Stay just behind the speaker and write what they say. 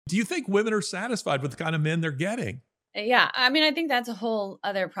Do you think women are satisfied with the kind of men they're getting? Yeah, I mean, I think that's a whole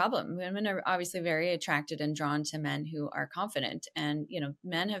other problem. Women are obviously very attracted and drawn to men who are confident. And,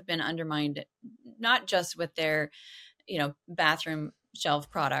 men have been undermined not just with their, bathroom shelf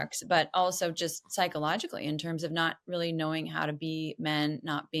products, but also just psychologically in terms of not really knowing how to be men,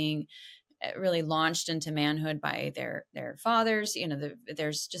 not being really launched into manhood by their fathers.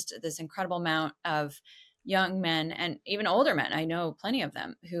 There's just this incredible amount of young men and even older men. I know plenty of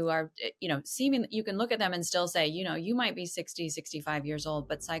them who are, seeming, you can look at them and still say, you might be 60, 65 years old,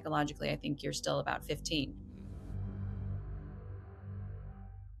 but psychologically, I think you're still about 15.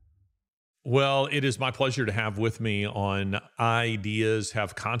 Well, it is my pleasure to have with me on Ideas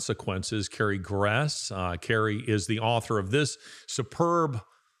Have Consequences, Carrie Gress. Carrie is the author of this superb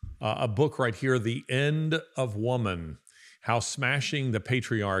a book right here, The End of Woman, How Smashing the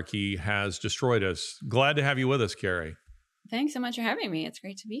Patriarchy Has Destroyed Us. Glad to have you with us, Carrie. Thanks so much for having me. It's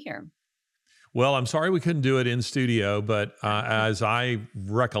great to be here. Well, I'm sorry we couldn't do it in studio, but as I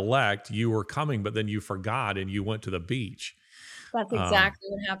recollect, you were coming, but then you forgot and you went to the beach. That's Um, exactly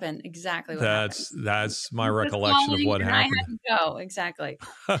what happened. Exactly what happened. that's my He was recollection of calling what and I happened. had to go. Exactly.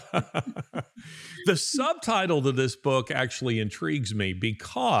 The subtitle to this book actually intrigues me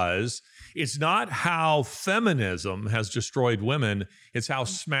because it's not how feminism has destroyed women, it's how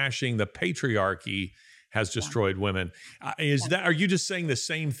smashing the patriarchy has Yeah. destroyed women. Are you just saying the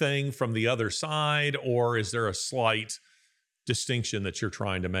same thing from the other side, or is there a slight distinction that you're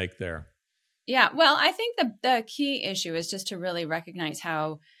trying to make there? Yeah, well, I think the key issue is just to really recognize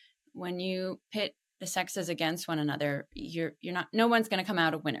how when you pit the sexes against one another, you're not no one's going to come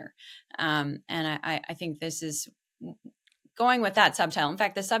out a winner. And I think this is going with that subtitle. In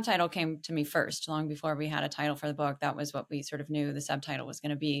fact, the subtitle came to me first, long before we had a title for the book. That was what we sort of knew the subtitle was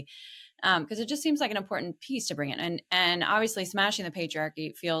going to be, because it just seems like an important piece to bring in. And obviously, smashing the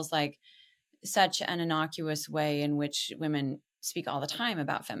patriarchy feels like such an innocuous way in which women speak all the time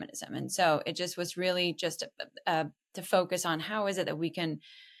about feminism. And so it just was really just to focus on how is it that we can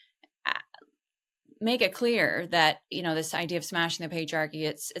uh, make it clear that, this idea of smashing the patriarchy,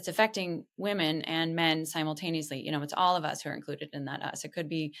 it's affecting women and men simultaneously. It's all of us who are included in that us. It could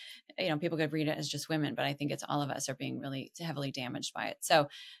be, people could read it as just women, but I think it's all of us are being really heavily damaged by it. So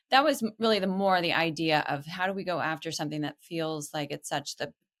that was really the idea of how do we go after something that feels like it's such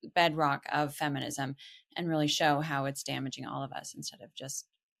the bedrock of feminism and really show how it's damaging all of us instead of just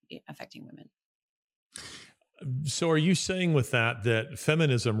affecting women. So, are you saying with that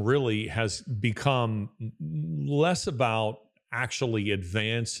feminism really has become less about actually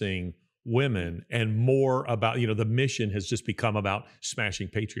advancing women and more about, the mission has just become about smashing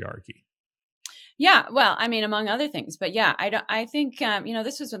patriarchy? Yeah, well, I mean, among other things, but yeah, I think,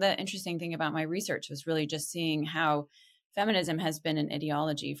 this was the interesting thing about my research was really just seeing how feminism has been an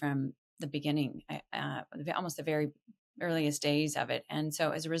ideology from the beginning, almost the very earliest days of it. And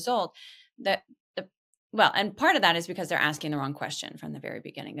so as a result, that the well, and part of that is because they're asking the wrong question from the very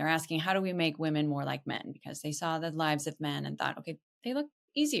beginning. They're asking, how do we make women more like men? Because they saw the lives of men and thought, okay, they look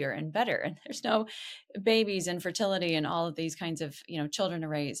easier and better, and there's no babies and fertility and all of these kinds of children to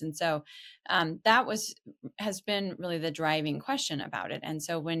raise. And so that has been really the driving question about it. And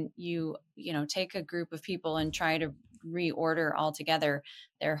so when you take a group of people and try to reorder altogether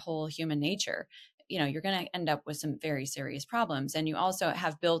their whole human nature, you're going to end up with some very serious problems. And you also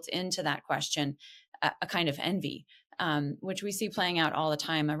have built into that question a kind of envy, which we see playing out all the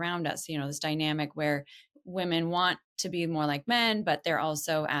time around us. This dynamic where women want to be more like men, but they're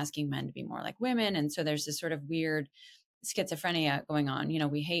also asking men to be more like women. And so there's this sort of weird schizophrenia going on.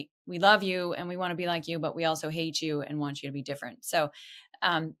 We love you and we want to be like you, but we also hate you and want you to be different. So,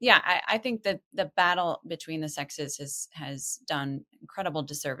 I think that the battle between the sexes has done incredible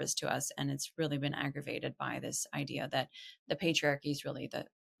disservice to us, and it's really been aggravated by this idea that the patriarchy is really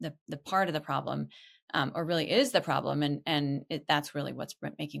the part of the problem, or really is the problem, and that's really what's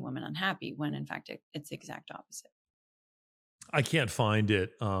making women unhappy. When in fact it's the exact opposite. I can't find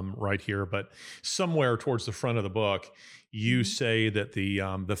it right here, but somewhere towards the front of the book, you Mhm. say that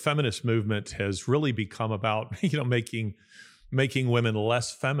the feminist movement has really become about making women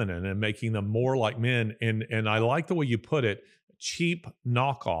less feminine and making them more like men. And I like the way you put it, cheap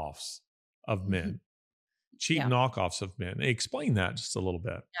knockoffs of men, cheap Yeah. knockoffs of men. Explain that just a little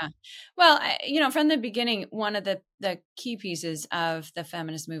bit. Yeah. Well, from the beginning, one of the key pieces of the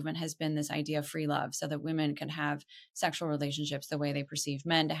feminist movement has been this idea of free love, so that women can have sexual relationships the way they perceive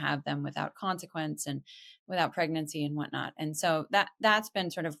men to have them, without consequence and without pregnancy and whatnot. And so that's been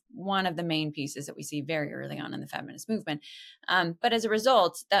sort of one of the main pieces that we see very early on in the feminist movement. But as a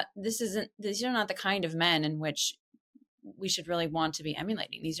result, these are not the kind of men in which we should really want to be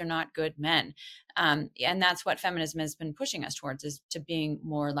emulating. These are not good men. And that's what feminism has been pushing us towards, is to being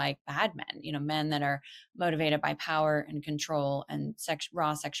more like bad men, men that are motivated by power and control and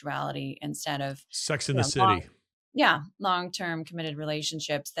raw sexuality instead of Sex in the City. Long-term committed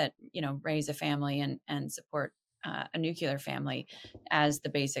relationships that, raise a family and support a nuclear family as the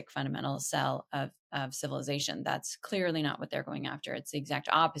basic fundamental cell of civilization. That's clearly not what they're going after. It's the exact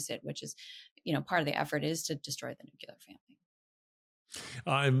opposite, which is, part of the effort is to destroy the nuclear family.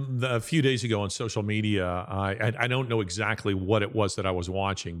 A few days ago on social media, I don't know exactly what it was that I was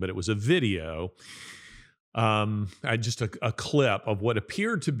watching, but it was a video. Just a clip of what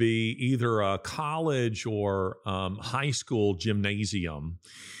appeared to be either a college or high school gymnasium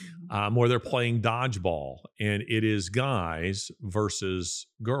where they're playing dodgeball, and it is guys versus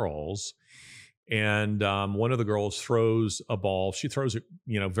girls. And one of the girls throws a ball. She throws it,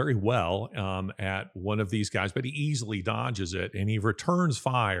 very well at one of these guys, but he easily dodges it, and he returns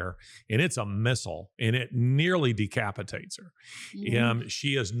fire, and it's a missile, and it nearly decapitates her.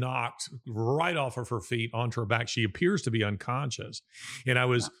 She is knocked right off of her feet onto her back. She appears to be unconscious. And I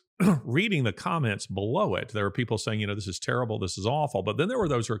was reading the comments below it. There were people saying, this is terrible, this is awful. But then there were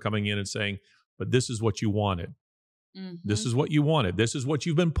those who are coming in and saying, but this is what you wanted. This is what you wanted. This is what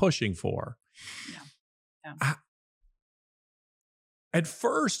you've been pushing for. Yeah. At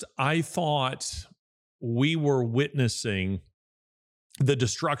first, I thought we were witnessing the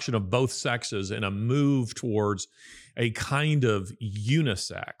destruction of both sexes and a move towards a kind of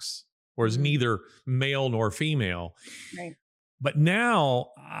unisex, whereas neither male nor female. Right. But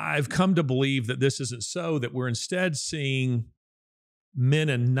now I've come to believe that this isn't so, that we're instead seeing men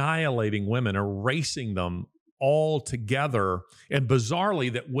annihilating women, erasing them all together, and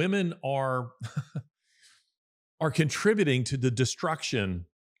bizarrely that women are contributing to the destruction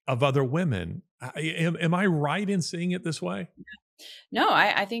of other women. Am I right in seeing it this way? No,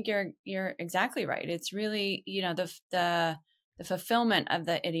 I think you're exactly right. It's really, the fulfillment of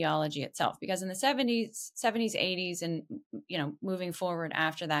the ideology itself, because in the 70s, 80s, and, moving forward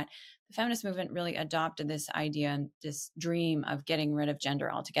after that, the feminist movement really adopted this idea and this dream of getting rid of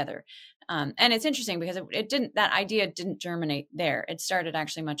gender altogether. And it's interesting because that idea didn't germinate there. It started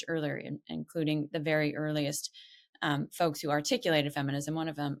actually much earlier, including the very earliest folks who articulated feminism. One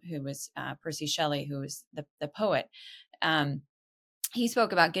of them, who was Percy Shelley, who was the poet. He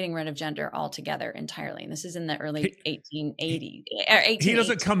spoke about getting rid of gender altogether entirely. And this is in the early 1880s. He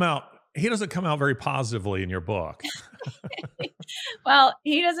doesn't come out very positively in your book. Well,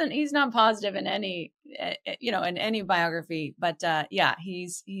 he's not positive in any, in any biography, but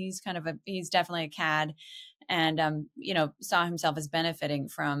he's definitely a cad, and, saw himself as benefiting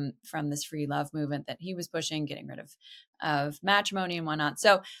from this free love movement that he was pushing, getting rid of matrimony and whatnot.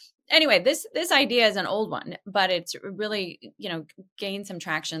 So anyway, this idea is an old one, but it's really, gained some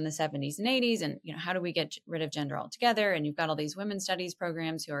traction in the 70s and 80s. And, how do we get rid of gender altogether? And you've got all these women's studies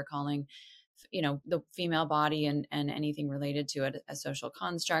programs who are calling, the female body and anything related to it a social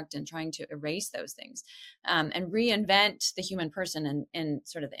construct, and trying to erase those things and reinvent the human person in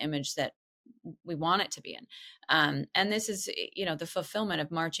sort of the image that we want it to be in. And this is, the fulfillment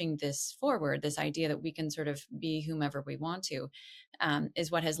of marching this forward, this idea that we can sort of be whomever we want to,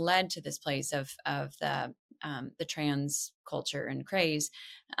 is what has led to this place of the trans culture and craze.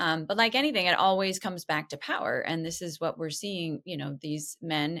 But like anything, it always comes back to power. And this is what we're seeing. These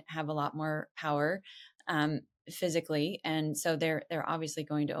men have a lot more power physically, and so they're obviously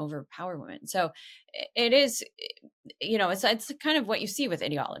going to overpower women. So it is, it's kind of what you see with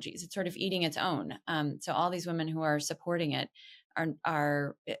ideologies. It's sort of eating its own. So all these women who are supporting it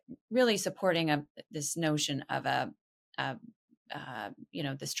are really supporting this notion of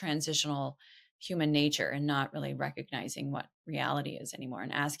this transitional human nature, and not really recognizing what reality is anymore,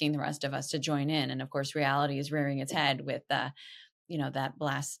 and asking the rest of us to join in. And of course, reality is rearing its head with that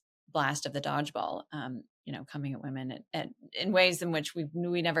blast of the dodgeball, coming at women in ways in which we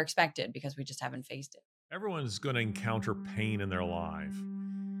never expected, because we just haven't faced it. Everyone's going to encounter pain in their life.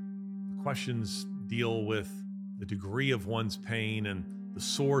 The questions deal with the degree of one's pain and the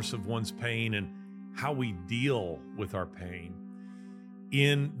source of one's pain and how we deal with our pain.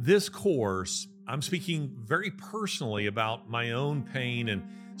 In this course, I'm speaking very personally about my own pain and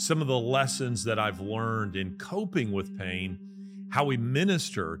some of the lessons that I've learned in coping with pain, how we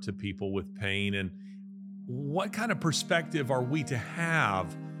minister to people with pain, and what kind of perspective are we to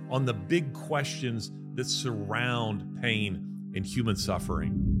have on the big questions that surround pain and human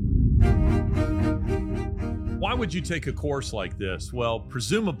suffering. Why would you take a course like this? Well,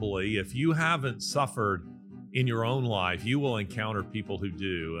 presumably, if you haven't suffered in your own life, you will encounter people who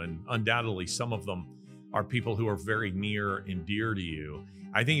do, and undoubtedly some of them are people who are very near and dear to you.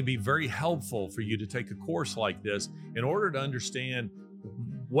 I think it'd be very helpful for you to take a course like this in order to understand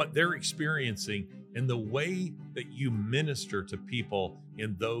what they're experiencing and the way that you minister to people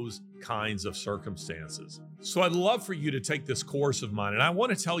in those kinds of circumstances. So I'd love for you to take this course of mine. And I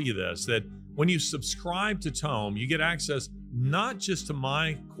want to tell you this, that when you subscribe to Tome, you get access not just to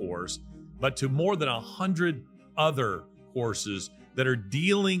my course, but to more than 100 other courses that are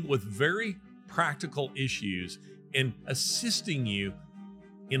dealing with very practical issues and assisting you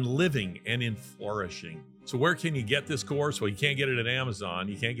in living and in flourishing. So where can you get this course? Well, you can't get it at Amazon.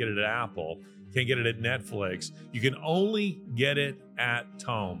 You can't get it at Apple. You can't get it at Netflix. You can only get it at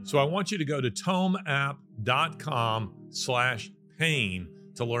Tome. So I want you to go to tomeapp.com/pain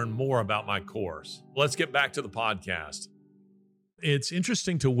to learn more about my course. Let's get back to the podcast. It's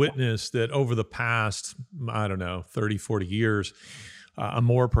interesting to witness that over the past, 30, 40 years,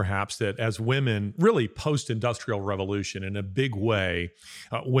 more perhaps, that as women, really post-industrial revolution in a big way,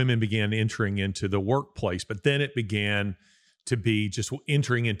 women began entering into the workplace, but then it began to be just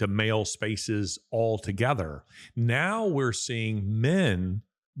entering into male spaces altogether. Now we're seeing men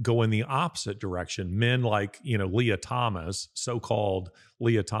go in the opposite direction. Men like, Leah Thomas, so-called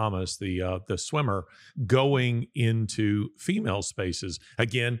Leah Thomas, the swimmer, going into female spaces.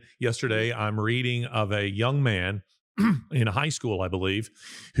 Again, yesterday I'm reading of a young man in high school, I believe,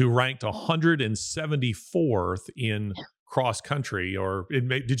 who ranked 174th in cross country.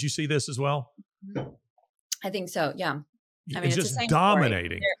 Did you see this as well? I think so. Yeah. I mean, it's just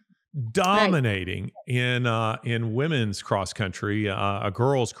dominating in women's cross country, a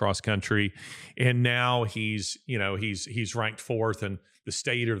girls cross country, and now he's ranked fourth in the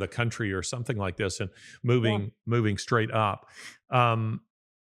state or the country or something like this, and moving straight up.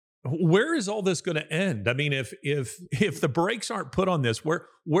 Where is all this going to end? I mean, if the brakes aren't put on this,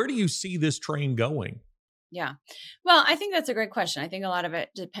 where do you see this train going? Yeah. Well, I think that's a great question. I think a lot of it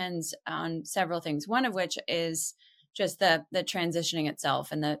depends on several things. One of which is just the transitioning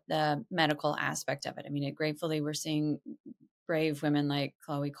itself and the medical aspect of it. I mean, gratefully, we're seeing brave women like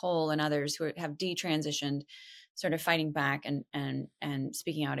Chloe Cole and others who have detransitioned, sort of fighting back and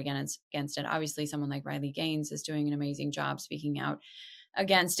speaking out against it. Obviously, someone like Riley Gaines is doing an amazing job speaking out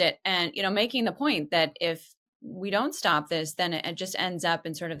against it, and making the point that if we don't stop this, then it just ends up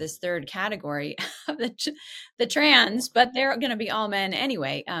in sort of this third category of the trans, but they're going to be all men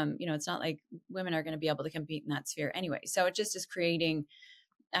anyway. It's not like women are going to be able to compete in that sphere anyway. So it just is creating,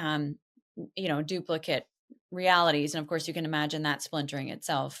 duplicate realities. And of course, you can imagine that splintering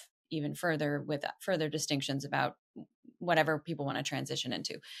itself even further with further distinctions about whatever people want to transition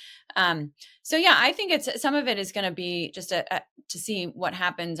into. So yeah, I think some of it is going to be just to see what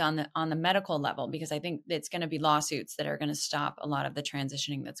happens on the medical level, because I think it's going to be lawsuits that are going to stop a lot of the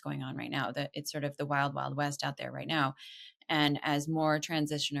transitioning that's going on right now. That it's sort of the wild, wild west out there right now. And as more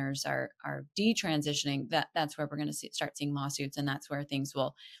transitioners are detransitioning, that's where we're going to start seeing lawsuits, and that's where things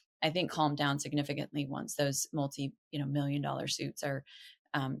will, I think, calm down significantly once those multi-million-dollar suits are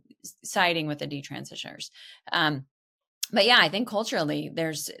siding with the detransitioners. But yeah, I think culturally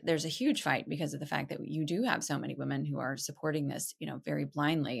there's a huge fight because of the fact that you do have so many women who are supporting this, very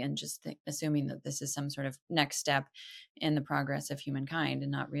blindly, and just assuming that this is some sort of next step in the progress of humankind,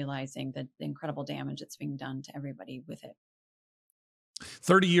 and not realizing the incredible damage that's being done to everybody with it.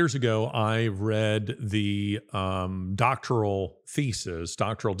 30 years ago, I read the doctoral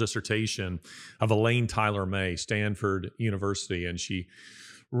dissertation of Elaine Tyler May, Stanford University, and she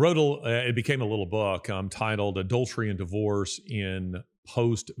wrote it became a little book titled "Adultery and Divorce in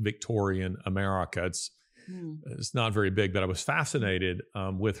Post-Victorian America." It's not very big, but I was fascinated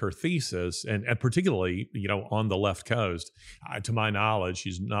with her thesis, and particularly, on the left coast. To my knowledge,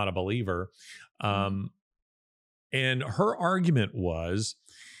 she's not a believer. And her argument was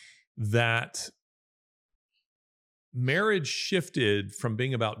that marriage shifted from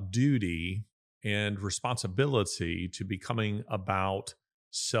being about duty and responsibility to becoming about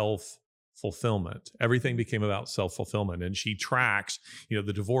self-fulfillment. Everything became about self-fulfillment. And she tracks,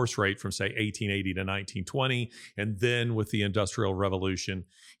 the divorce rate from, say, 1880 to 1920. And then with the Industrial Revolution,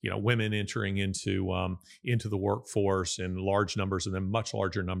 women entering into the workforce in large numbers, and then much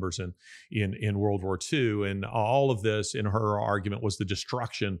larger numbers in World War II. And all of this, in her argument, was the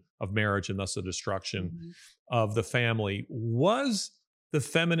destruction of marriage, and thus the destruction of the family. Was the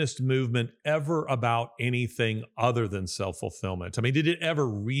feminist movement ever about anything other than self-fulfillment? I mean, did it ever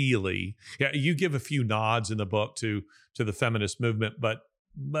really? Yeah, you give a few nods in the book to the feminist movement, but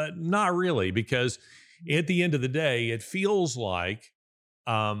not really, because at the end of the day, it feels like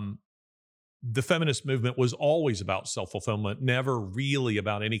the feminist movement was always about self-fulfillment, never really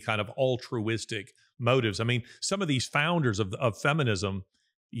about any kind of altruistic motives. I mean, some of these founders of feminism,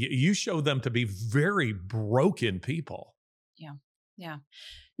 you show them to be very broken people. Yeah. Yeah.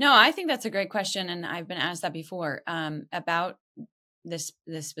 No, I think that's a great question. And I've been asked that before about this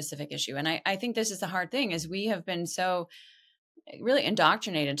specific issue. And I think this is the hard thing is we have been so really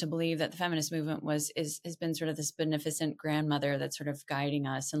indoctrinated to believe that the feminist movement has been sort of this beneficent grandmother that's sort of guiding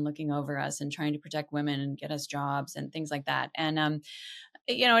us and looking over us and trying to protect women and get us jobs and things like that. And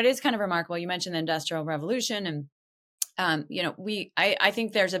it is kind of remarkable. You mentioned the Industrial Revolution, and I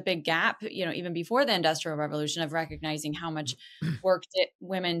think there's a big gap, even before the Industrial Revolution, of recognizing how much work that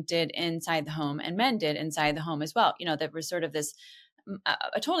women did inside the home and men did inside the home as well. There was sort of this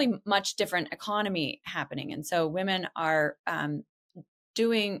a totally much different economy happening. And so women are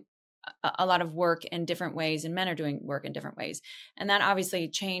doing a lot of work in different ways, and men are doing work in different ways. And that obviously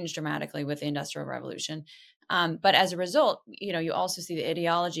changed dramatically with the Industrial Revolution. But as a result, you also see the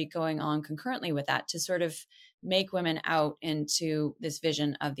ideology going on concurrently with that to sort of make women out into this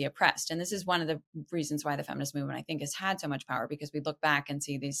vision of the oppressed. And this is one of the reasons why the feminist movement, I think, has had so much power, because we look back and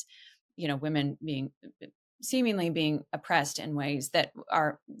see these, women seemingly being oppressed in ways that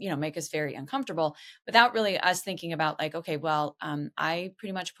are, make us very uncomfortable, without really us thinking about like, okay, well, I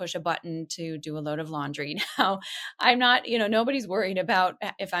pretty much push a button to do a load of laundry. Now I'm not, nobody's worried about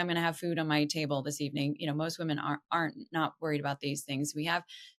if I'm going to have food on my table this evening. Most women aren't not worried about these things. We have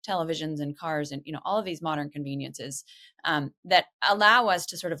televisions and cars and, all of these modern conveniences that allow us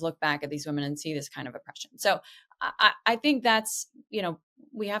to sort of look back at these women and see this kind of oppression. So I think that's,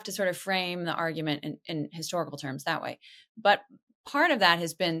 we have to sort of frame the argument in historical terms that way. But part of that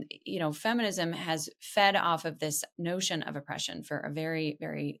has been, feminism has fed off of this notion of oppression for a very,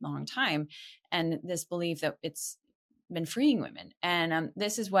 very long time. And this belief that it's been freeing women. And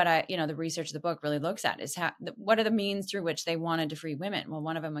this is what the research of the book really looks at, is what are the means through which they wanted to free women? Well,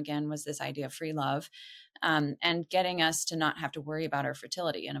 one of them, again, was this idea of free love, and getting us to not have to worry about our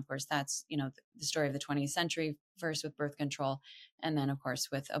fertility. And of course, that's, the story of the 20th century, first with birth control, and then of course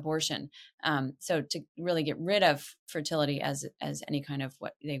with abortion. So to really get rid of fertility as any kind of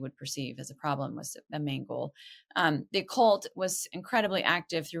what they would perceive as a problem was the main goal. The occult was incredibly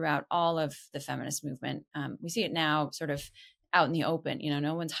active throughout all of the feminist movement. We see it now sort of out in the open.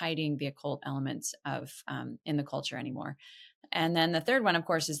 No one's hiding the occult elements of in the culture anymore. And then the third one, of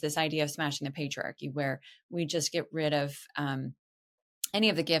course, is this idea of smashing the patriarchy, where we just get rid of any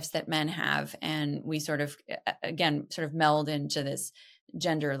of the gifts that men have, and we sort of, again, sort of meld into this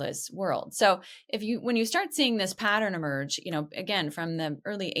genderless world. So when you start seeing this pattern emerge, again, from the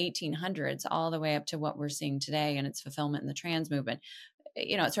early 1800s all the way up to what we're seeing today and its fulfillment in the trans movement,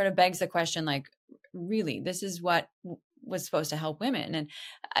 it sort of begs the question, like, really, this is what was supposed to help women. And,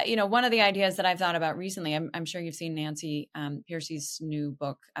 one of the ideas that I've thought about recently, I'm sure you've seen Nancy Pearcey's new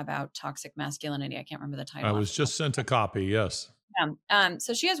book about toxic masculinity. I can't remember the title. I was just sent a copy. Yes.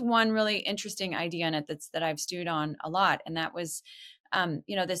 So she has one really interesting idea in it that I've stewed on a lot. And that was,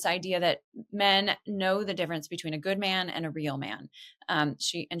 this idea that men know the difference between a good man and a real man.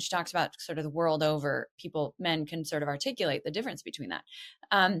 She talks about sort of the world over, men can sort of articulate the difference between that.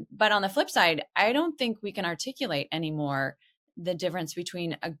 But on the flip side, I don't think we can articulate anymore the difference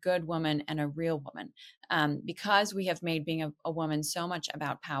between a good woman and a real woman, because we have made being a woman so much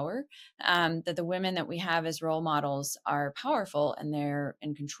about power, that the women that we have as role models are powerful, and they're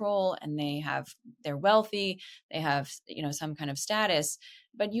in control, and they're wealthy, they have, some kind of status.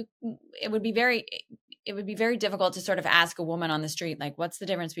 But it would be very difficult to sort of ask a woman on the street, like, what's the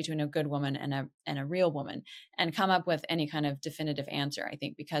difference between a good woman and a real woman, and come up with any kind of definitive answer, I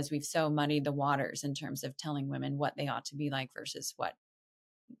think, because we've so muddied the waters in terms of telling women what they ought to be like versus what,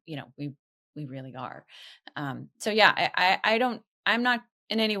 we really are. So yeah, I'm not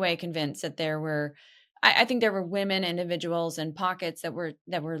in any way convinced that there were, I think there were women, individuals, and pockets that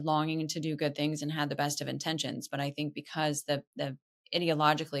were longing to do good things and had the best of intentions. But I think because the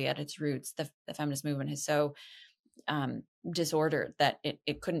ideologically at its roots, the feminist movement is so disordered that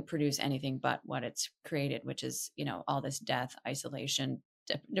it couldn't produce anything but what it's created, which is, all this death, isolation,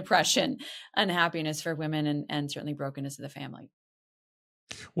 depression, unhappiness for women, and certainly brokenness of the family.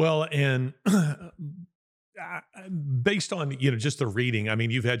 Well, and based on, just the reading, I mean,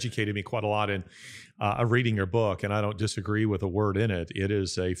 you've educated me quite a lot in reading your book, and I don't disagree with a word in it. It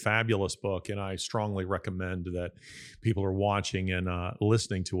is a fabulous book, and I strongly recommend that people are watching and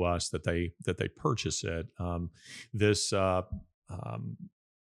listening to us that they purchase it.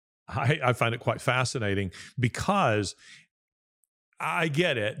 I find it quite fascinating, because I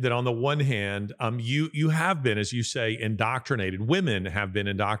get it that on the one hand, you have been, as you say, indoctrinated. Women have been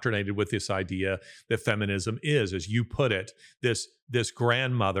indoctrinated with this idea that feminism is, as you put it, this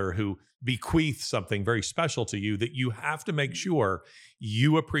grandmother who bequeaths something very special to you that you have to make sure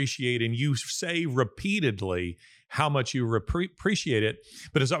you appreciate, and you say repeatedly how much you appreciate it.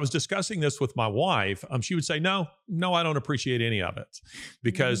 But as I was discussing this with my wife, she would say, no, I don't appreciate any of it,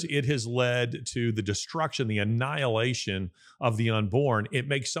 because it has led to the destruction, the annihilation of the unborn. It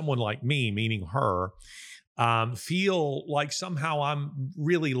makes someone like me, meaning her, feel like somehow I'm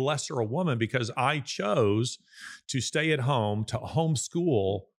really lesser a woman because I chose to stay at home, to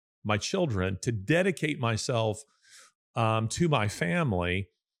homeschool my children, to dedicate myself to my family,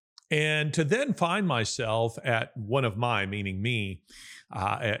 and to then find myself at one of my, meaning me,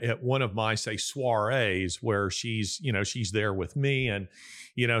 at one of my, say, soirees where she's there with me, and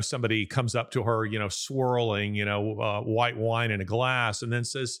somebody comes up to her, swirling white wine in a glass, and then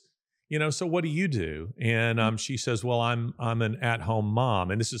says, so what do you do? And she says, well, I'm an at-home mom.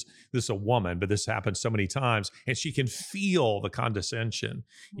 And this is a woman, but this happens so many times, and she can feel the condescension,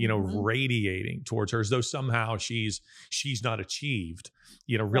 radiating towards her, as though somehow she's not achieved,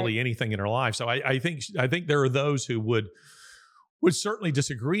 really anything in her life. So I think there are those who would certainly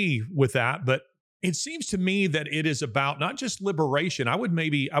disagree with that, but it seems to me that it is about not just liberation. I would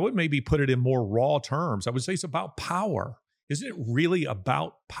maybe put it in more raw terms. I would say it's about power. Isn't it really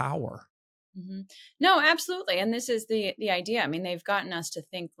about power? Mm-hmm. No, absolutely. And this is the idea. I mean, they've gotten us to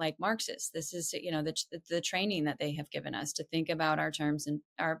think like Marxists. This is, the training that they have given us to think about our terms and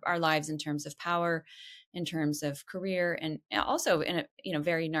our lives in terms of power, in terms of career, and also in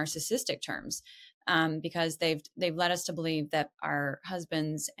very narcissistic terms, because they've led us to believe that our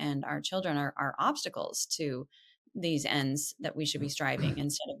husbands and our children are obstacles to these ends that we should be striving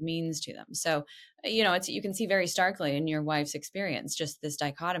instead of means to them. So, you can see very starkly in your wife's experience, just this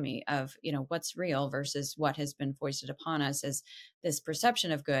dichotomy of, what's real versus what has been foisted upon us as this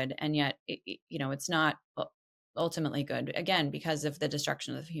perception of good. And yet, it's not ultimately good, again, because of the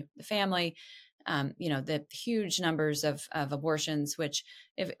destruction of the family, the huge numbers of abortions, which,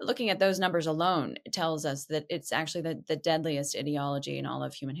 if looking at those numbers alone, it tells us that it's actually the deadliest ideology in all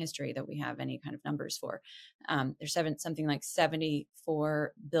of human history that we have any kind of numbers for. There's something like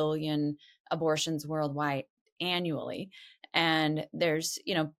 74 billion abortions worldwide annually. And there's,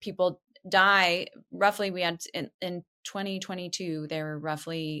 people die roughly. We had in 2022, there were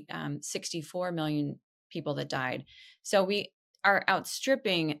roughly 64 million people that died. So we are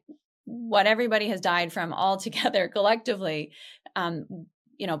outstripping what everybody has died from altogether collectively,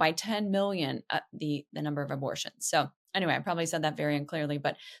 by 10 million, the number of abortions. So anyway, I probably said that very unclearly,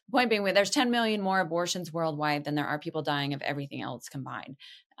 but the point being, there's 10 million more abortions worldwide than there are people dying of everything else combined.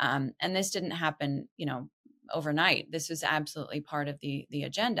 And this didn't happen, overnight. This was absolutely part of the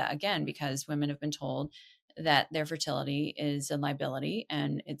agenda, again, because women have been told that their fertility is a liability,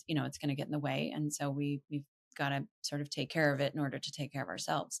 and it's going to get in the way. And so we've got to sort of take care of it in order to take care of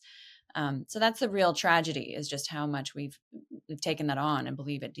ourselves. So that's the real tragedy, is just how much we've taken that on and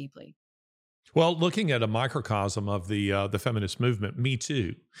believe it deeply. Well, looking at a microcosm of the feminist movement, Me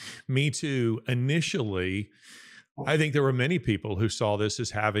Too, initially, I think there were many people who saw this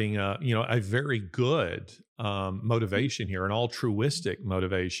as having a very good motivation here, an altruistic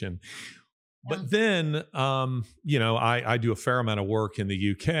motivation. Yeah. But then, I do a fair amount of work in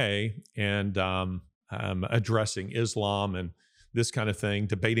the UK, and addressing Islam and this kind of thing,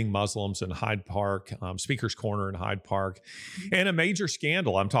 debating Muslims in Hyde Park, Speaker's Corner in Hyde Park, and a major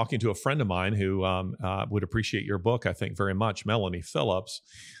scandal. I'm talking to a friend of mine who would appreciate your book, I think, very much, Melanie Phillips,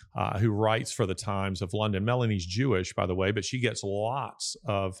 who writes for the Times of London. Melanie's Jewish, by the way, but she gets lots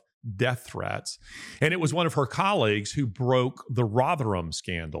of death threats. And it was one of her colleagues who broke the Rotherham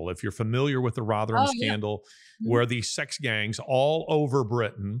scandal. If you're familiar with the Rotherham scandal, where these sex gangs all over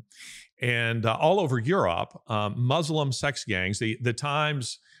Britain and all over Europe, Muslim sex gangs, the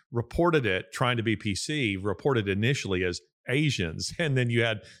Times reported it, trying to be PC, reported initially as Asians. And then you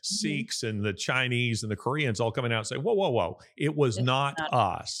had Sikhs and the Chinese and the Koreans all coming out and say, whoa. It was not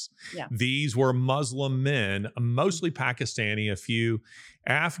us. Yeah. These were Muslim men, mostly Pakistani, a few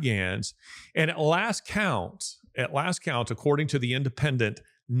Afghans. And at last count, according to The Independent,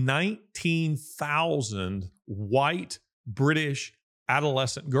 19,000 white British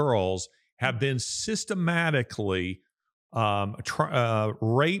adolescent girls have been systematically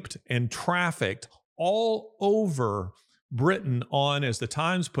raped and trafficked all over Britain on, as the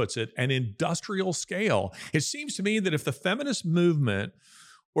Times puts it, an industrial scale. It seems to me that if the feminist movement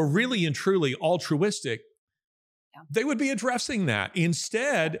were really and truly altruistic, they would be addressing that.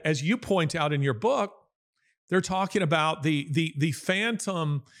 Instead, as you point out in your book, They're talking about the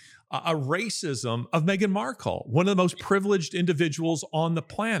phantom racism of Meghan Markle, one of the most privileged individuals on the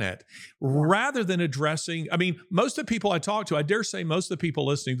planet, Yeah. rather than addressing. I mean, most of the people I talk to, I dare say most of the people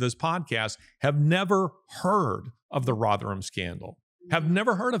listening to this podcast have never heard of the Rotherham scandal, have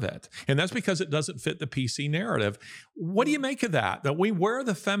never heard of it. And that's because it doesn't fit the PC narrative. What do you make of that? That where are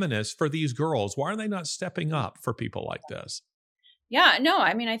the feminists for these girls? Why are they not stepping up for people like this? Yeah, no,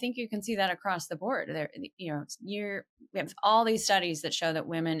 I mean, I think you can see that across the board. We have all these studies that show that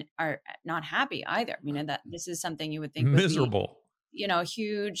women are not happy either. I mean, that this is something you would think would be, Miserable. a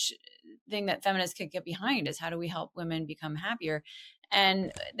huge thing that feminists could get behind, is how do we help women become happier?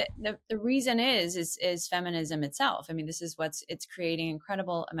 And the reason is feminism itself. I mean, this is it's creating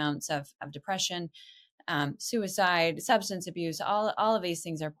incredible amounts of depression, suicide, substance abuse. All of these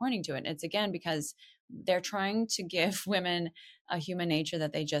things are pointing to it. And it's again because they're trying to give women a human nature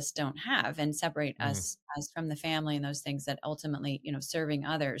that they just don't have, and separate us from the family and those things that ultimately, serving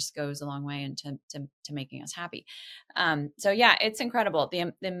others goes a long way into to making us happy. So yeah, it's incredible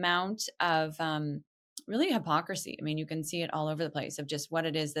the amount of really hypocrisy. I mean, you can see it all over the place of just what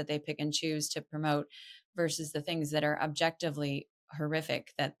it is that they pick and choose to promote versus the things that are objectively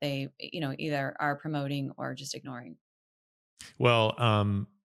horrific that they, either are promoting or just ignoring. Well,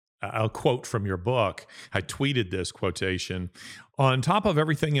 I'll quote from your book. I tweeted this quotation. On top of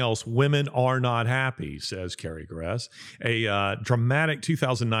everything else, women are not happy, says Carrie Gress. A dramatic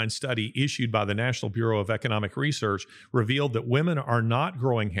 2009 study issued by the National Bureau of Economic Research revealed that women are not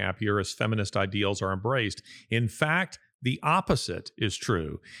growing happier as feminist ideals are embraced. In fact, the opposite is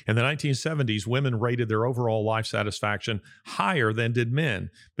true. In the 1970s, women rated their overall life satisfaction higher than did men,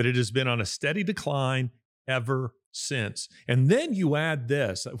 but it has been on a steady decline ever since. And then you add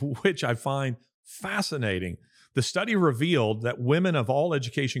this, which I find fascinating. The study revealed that women of all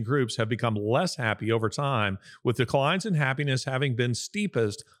education groups have become less happy over time, with declines in happiness having been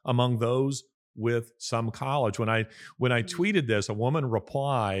steepest among those with some college. When I tweeted this, a woman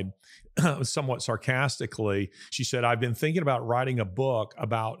replied somewhat sarcastically. She said, "I've been thinking about writing a book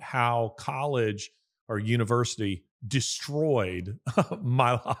about how college or university destroyed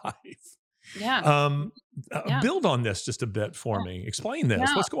my life." Yeah. Yeah. Build on this just a bit for me. Explain this.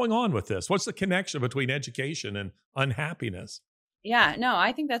 No. What's going on with this? What's the connection between education and unhappiness? Yeah. No,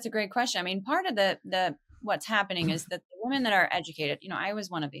 I think that's a great question. I mean, part of the what's happening is that the women that are educated, I was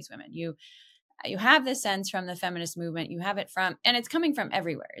one of these women. You have this sense from the feminist movement. You have it from, and it's coming from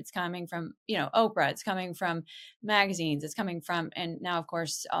everywhere. It's coming from, Oprah. It's coming from magazines. It's coming from, and now, of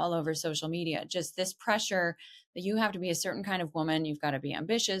course, all over social media, just this pressure that you have to be a certain kind of woman. You've got to be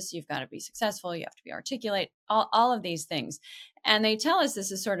ambitious. You've got to be successful. You have to be articulate, all of these things. And they tell us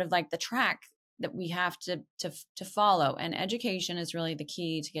this is sort of like the track that we have to follow. And education is really the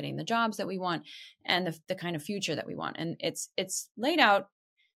key to getting the jobs that we want and the kind of future that we want. And it's laid out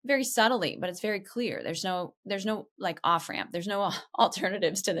very subtly, but it's very clear. There's no like off ramp. There's no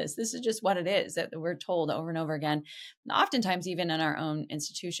alternatives to this. This is just what it is that we're told over and over again. Oftentimes, even in our own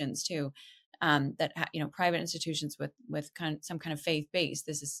institutions too, that private institutions with some kind of faith base.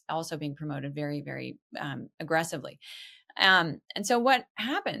 This is also being promoted very, very aggressively. And so what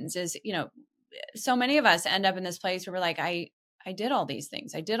happens is, so many of us end up in this place where we're like, I did all these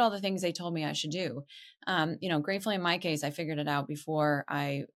things. I did all the things they told me I should do. Gratefully in my case, I figured it out before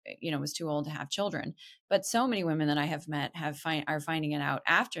I, was too old to have children. But so many women that I have met are finding it out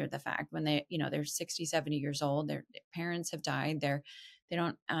after the fact when they're 60, 70 years old. Their parents have died.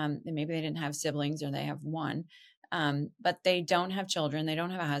 Maybe they didn't have siblings, or they have one. But they don't have children. They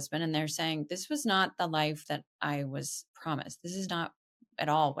don't have a husband. And they're saying, this was not the life that I was promised. This is not at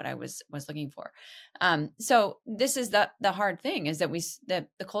all what I was looking for. So this is the hard thing, is that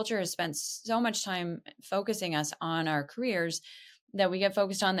the culture has spent so much time focusing us on our careers that we get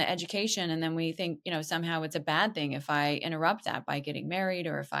focused on the education. And then we think, somehow it's a bad thing if I interrupt that by getting married,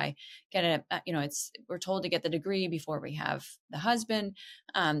 or if I get we're told to get the degree before we have the husband,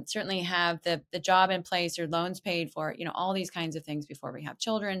 certainly have the job in place or loans paid for, all these kinds of things before we have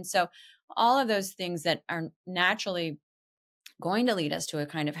children. So all of those things that are naturally going to lead us to a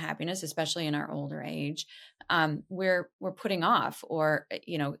kind of happiness, especially in our older age, we're putting off, or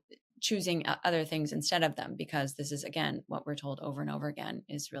choosing other things instead of them, because this is, again, what we're told over and over again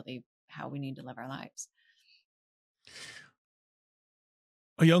is really how we need to live our lives.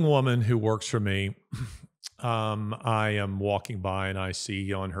 A young woman who works for me, I am walking by and I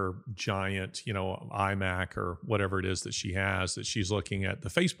see on her giant, iMac or whatever it is that she has, that she's looking at the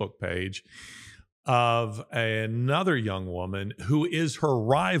Facebook page of another young woman who is her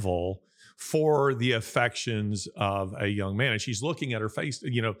rival for the affections of a young man. And she's looking at her face,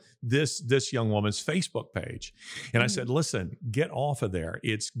 this young woman's Facebook page. And I Mhm. said, listen, get off of there.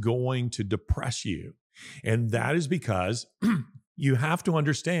 It's going to depress you. And that is because you have to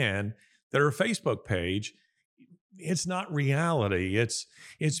understand that her Facebook page, it's not reality.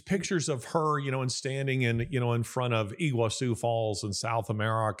 It's pictures of her, and standing in front of Iguazu Falls in South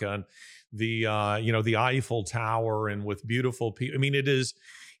America, and the Eiffel Tower, and with beautiful people. I mean, it is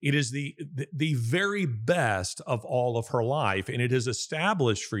the very best of all of her life, and it has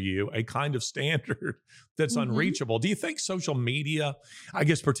established for you a kind of standard that's Mhm. unreachable. Do you think social media, I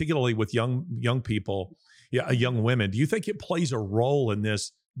guess particularly with young people, yeah, Mhm. young women, do you think it plays a role in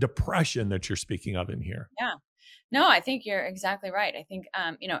this depression that you're speaking of in here? Yeah. No, I think you're exactly right. I think,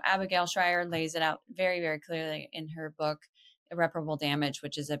 Abigail Schreier lays it out very, very clearly in her book, Irreparable Damage,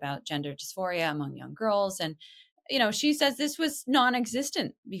 which is about gender dysphoria among young girls. And, she says this was non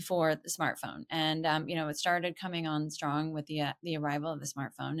existent before the smartphone. And, it started coming on strong with the arrival of the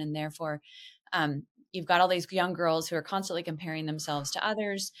smartphone. And therefore, you've got all these young girls who are constantly comparing themselves to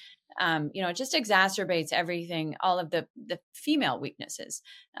others. It just exacerbates everything, all of the female weaknesses.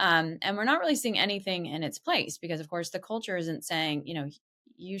 And we're not really seeing anything in its place because, of course, the culture isn't saying,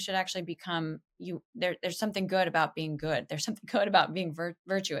 you should actually become you. There's something good about being good. There's something good about being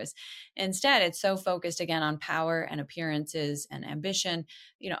virtuous. Instead, it's so focused again on power and appearances and ambition.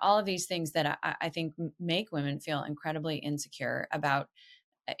 All of these things that I think make women feel incredibly insecure about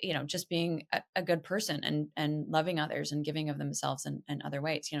just being a good person and loving others and giving of themselves in other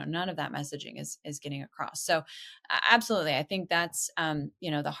ways. None of that messaging is getting across. So absolutely, I think that's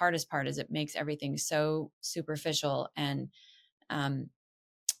the hardest part is it makes everything so superficial um,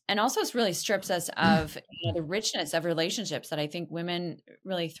 and also it really strips us of the richness of relationships that I think women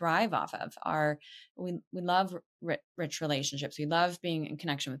really thrive off of. We love rich relationships. We love being in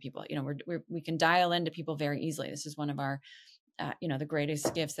connection with people. We can dial into people very easily. This is one of our the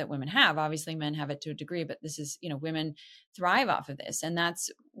greatest gifts that women have. Obviously, men have it to a degree, but this is, women thrive off of this, and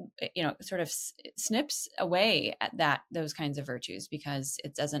that's, sort of snips away at those kinds of virtues because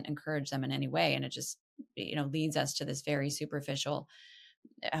it doesn't encourage them in any way, and it just, leads us to this very superficial,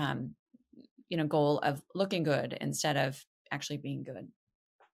 um, goal of looking good instead of actually being good.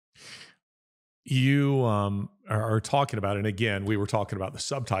 You are talking about, and again, we were talking about the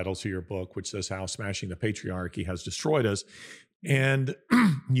subtitle to your book, which says How Smashing the Patriarchy Has Destroyed Us. Mhm. And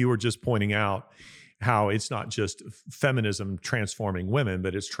you were just pointing out how it's not just feminism transforming women,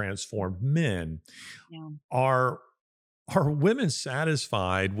 but it's transformed men. Yeah. Are are women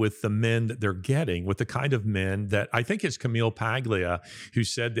satisfied with the men that they're getting, with the kind of men that I think it's Camille Paglia who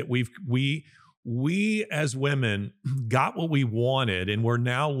said that we as women got what we wanted, and we're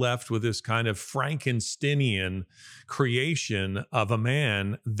now left with this kind of Frankensteinian creation of a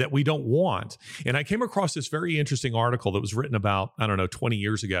man that we don't want. And I came across this very interesting article that was written about, I don't know, 20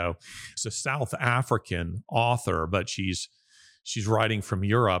 years ago. It's a South African author, but she's writing from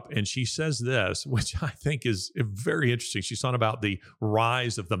Europe, and she says this, which I think is very interesting. She's talking about the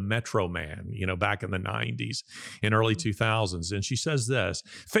rise of the Metro Man, back in the 90s and early 2000s. And she says this: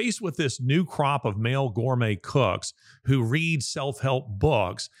 faced with this new crop of male gourmet cooks who read self-help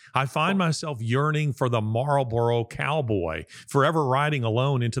books, I find myself yearning for the Marlboro cowboy, forever riding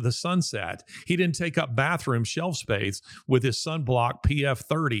alone into the sunset. He didn't take up bathroom shelf space with his sunblock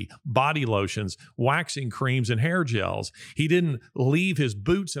PF30, body lotions, waxing creams, and hair gels. He didn't leave his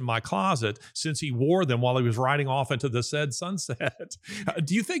boots in my closet since he wore them while he was riding off into the said sunset.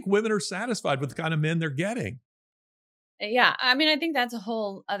 Do you think women are satisfied with the kind of men they're getting? Yeah, I mean, I think that's a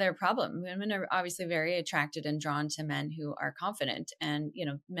whole other problem. Women are obviously very attracted and drawn to men who are confident, and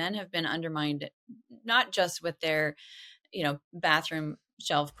men have been undermined not just with their bathroom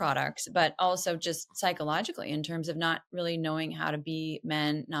shelf products, but also just psychologically in terms of not really knowing how to be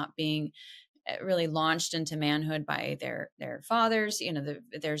men, not being really launched into manhood by their fathers.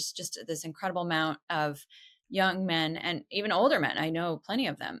 There's just this incredible amount of young men and even older men. I know plenty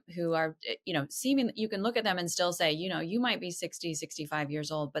of them who are, seeming, you can look at them and still say, you might be 60, 65 years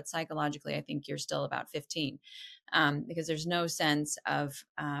old, but psychologically, I think you're still about 15, because there's no sense of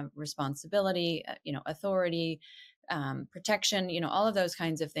responsibility, authority, protection, all of those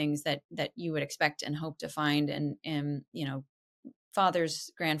kinds of things that you would expect and hope to find in fathers,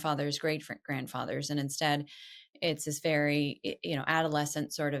 grandfathers, great grandfathers, and instead it's this very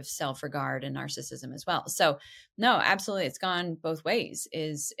adolescent sort of self-regard and narcissism as well. So no, absolutely, it's gone both ways.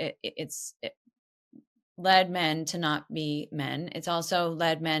 It led men to not be men. It's also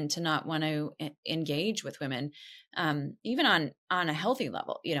led men to not want to engage with women even on a healthy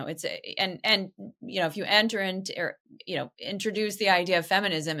level. And if you enter into, or introduce the idea of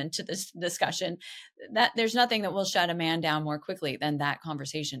feminism into this discussion, that there's nothing that will shut a man down more quickly than that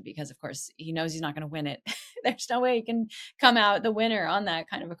conversation, because of course he knows he's not going to win it. There's no way he can come out the winner on that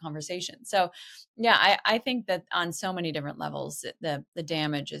kind of a conversation. So yeah, I think that on so many different levels, the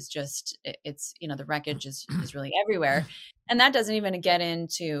damage is just, it's, the wreckage is really everywhere. And that doesn't even get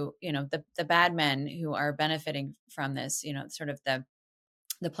into, the bad men who are benefiting from this, sort of the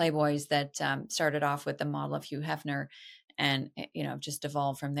playboys that started off with the model of Hugh Hefner, and just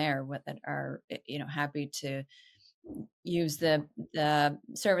evolved from there, what that are happy to use the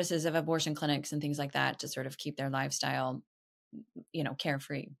services of abortion clinics and things like that to sort of keep their lifestyle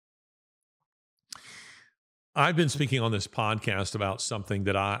carefree. I've been speaking on this podcast about something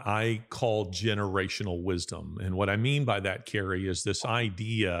that I call generational wisdom. And what I mean by that, Carrie, is this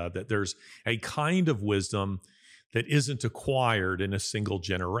idea that there's a kind of wisdom that isn't acquired in a single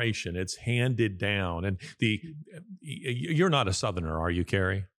generation. It's handed down. And you're not a Southerner, are you,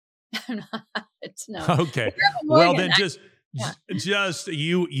 Carrie? It's no. Okay. Well, then just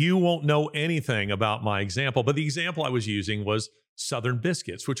you won't know anything about my example. But the example I was using was Southern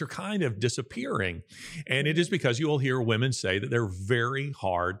biscuits, which are kind of disappearing. And it is because you will hear women say that they're very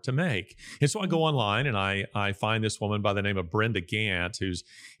hard to make. And so I go online and I find this woman by the name of Brenda Gant, who's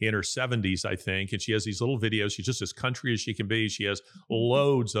in her 70s, I think. And she has these little videos. She's just as country as she can be. She has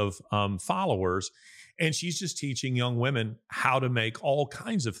loads of followers. And she's just teaching young women how to make all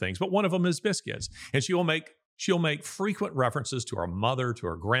kinds of things. But one of them is biscuits. And she'll make frequent references to her mother, to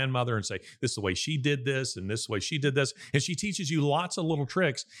her grandmother, and say, this is the way she did this, and this is the way she did this. And she teaches you lots of little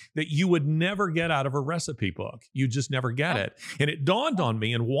tricks that you would never get out of a recipe book. You just never get it. And it dawned on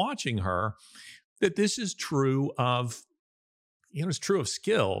me in watching her that this is true of, it's true of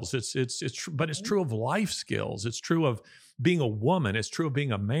skills. But it's true of life skills. It's true of being a woman. It's true of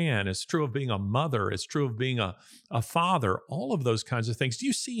being a man. It's true of being a mother. It's true of being a father, all of those kinds of things. Do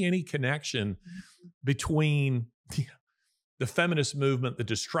you see any connection between the feminist movement, the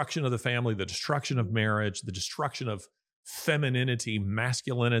destruction of the family, the destruction of marriage, the destruction of femininity,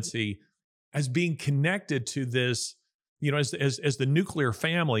 masculinity, as being connected to this, as the nuclear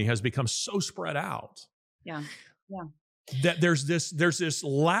family has become so spread out? Yeah. That there's this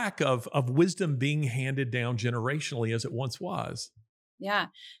lack of wisdom being handed down generationally as it once was. Yeah.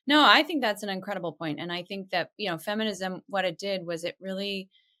 No, I think that's an incredible point. And I think that, feminism, what it did was it really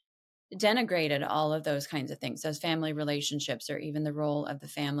denigrated all of those kinds of things, those family relationships, or even the role of the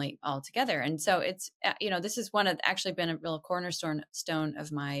family altogether. And so it's, this is actually been a real cornerstone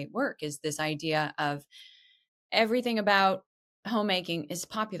of my work, is this idea of everything about homemaking is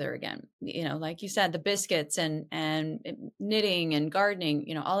popular again. Like you said, the biscuits and knitting and gardening,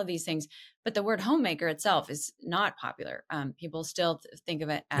 all of these things. But the word homemaker itself is not popular. People still think of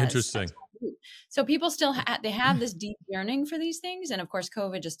it as interesting. So people still they have this deep yearning for these things, and of course,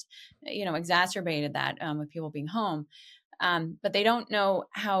 COVID just exacerbated that with people being home. But they don't know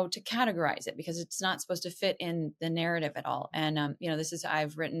how to categorize it, because it's not supposed to fit in the narrative at all. And,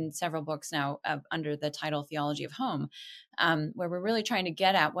 I've written several books now under the title Theology of Home, where we're really trying to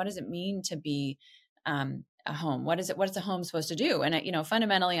get at, what does it mean to be a home? What is a home supposed to do? And,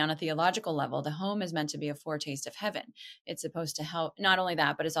 fundamentally on a theological level, the home is meant to be a foretaste of heaven. It's supposed to help, not only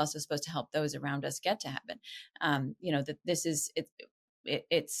that, but it's also supposed to help those around us get to heaven. That this is,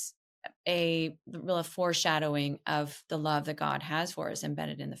 it's a real foreshadowing of the love that God has for us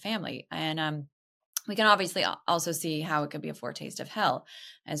embedded in the family. And we can obviously also see how it could be a foretaste of hell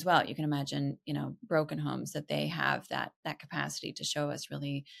as well. You can imagine, broken homes, that they have that capacity to show us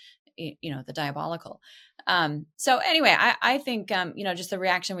really, the diabolical. So anyway, I think, just the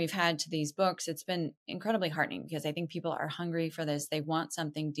reaction we've had to these books, it's been incredibly heartening, because I think people are hungry for this. They want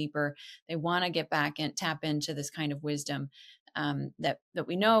something deeper. They want to get back and tap into this kind of wisdom that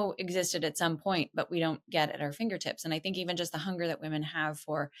we know existed at some point, but we don't get at our fingertips. And I think even just the hunger that women have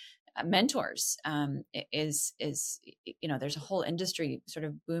for mentors is there's a whole industry sort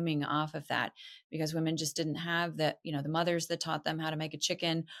of booming off of that, because women just didn't have the mothers that taught them how to make a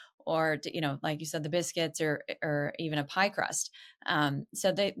chicken, or like you said, the biscuits, or even a pie crust.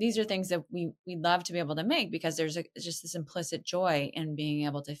 So these are things that we love to be able to make, because there's just this implicit joy in being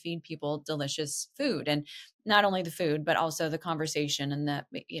able to feed people delicious food, and not only the food, but also the conversation and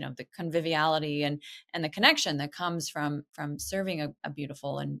the conviviality and the connection that comes from serving a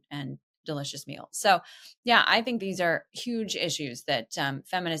beautiful and delicious meal. So yeah, I think these are huge issues that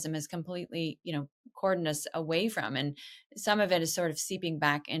feminism has completely, cordoned us away from. And some of it is sort of seeping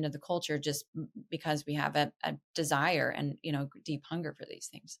back into the culture just because we have a desire and, deep hunger for these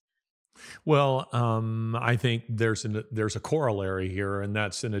things. Well, I think there's a corollary here, and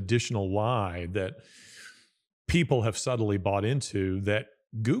that's an additional lie that people have subtly bought into, that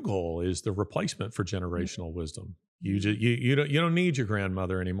Google is the replacement for generational wisdom. Mhm. You don't need your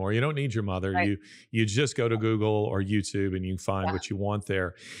grandmother anymore. You don't need your mother. Right. You just go to Google or YouTube and you find Yeah. what you want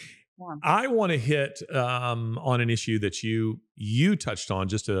there. Yeah. I want to hit on an issue that you touched on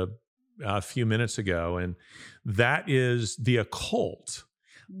just a few minutes ago, and that is the occult.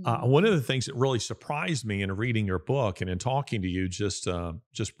 One of Mhm. the things that really surprised me in reading your book and in talking to you just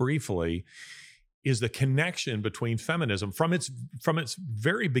briefly is the connection between feminism from its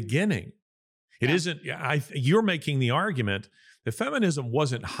very beginning. It Yeah. isn't. You're making the argument that feminism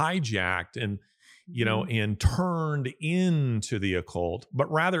wasn't hijacked Mhm. and turned into the occult, but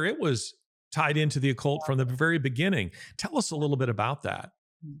rather it was tied into the occult from the very beginning. Tell us a little bit about that.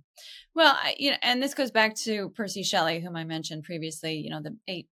 Mhm. Well, and this goes back to Percy Shelley, whom I mentioned previously.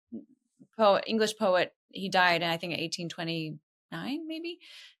 The English poet. He died, I think, in 1829, maybe.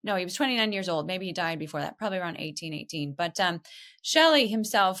 No, he was 29 years old. Maybe he died before that, probably around 1818. But Shelley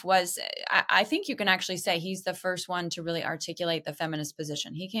himself was, I think you can actually say he's the first one to really articulate the feminist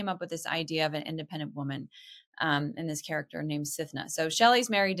position. He came up with this idea of an independent woman, in this character named Sithna. So Shelley's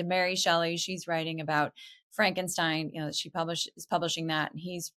married to Mary Shelley. She's writing about Frankenstein. Is publishing that, and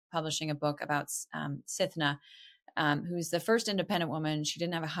he's publishing a book about Sithna, who's the first independent woman. She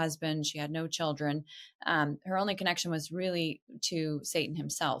didn't have a husband. She had no children. Her only connection was really to Satan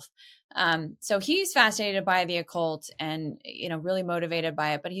himself. So he's fascinated by the occult and, really motivated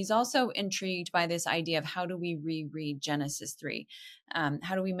by it. But he's also intrigued by this idea of, how do we reread Genesis 3?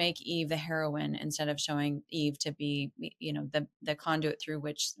 How do we make Eve the heroine instead of showing Eve to be, the conduit through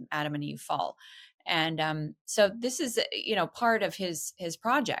which Adam and Eve fall? And so this is, part of his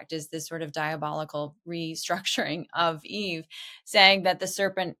project, is this sort of diabolical restructuring of Eve, saying that the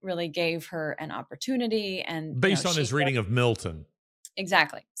serpent really gave her an opportunity, and Based on his reading of Milton.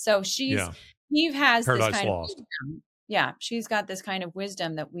 exactly. So Yeah. Eve has this Paradise kind of Lost. wisdom. Yeah, she's got this kind of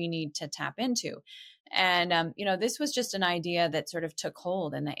wisdom that we need to tap into. And this was just an idea that sort of took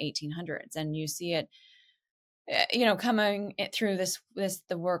hold in the 1800s, and you see it, coming through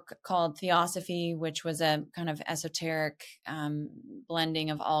the work called Theosophy, which was a kind of esoteric blending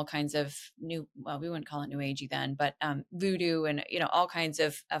of all kinds of well, we wouldn't call it new agey then, but voodoo, and all kinds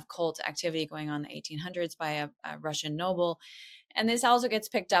of cult activity going on in the 1800s by a Russian noble. And this also gets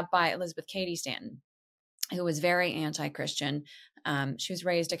picked up by Elizabeth Cady Stanton, who was very anti-Christian. She was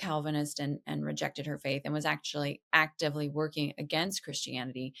raised a Calvinist, and rejected her faith, and was actually actively working against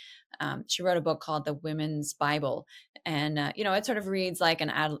Christianity. She wrote a book called The Women's Bible, and it sort of reads like an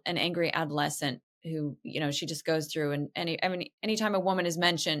angry adolescent who, she just goes through, and anytime a woman is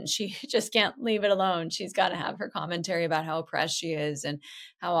mentioned, she just can't leave it alone. She's got to have her commentary about how oppressed she is and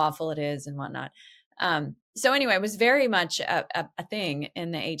how awful it is and whatnot. So anyway, it was very much a thing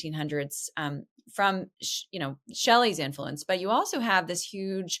in the 1800s, from Shelley's influence. But you also have this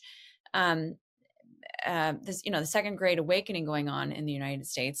huge, um, the Second Great Awakening going on in the United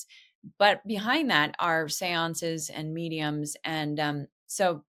States. But behind that are seances and mediums, and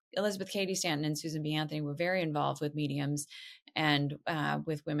so Elizabeth Cady Stanton and Susan B. Anthony were very involved with mediums, and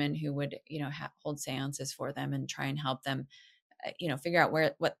with women who would hold seances for them and try and help them figure out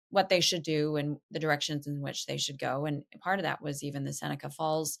what they should do and the directions in which they should go. And part of that was even the Seneca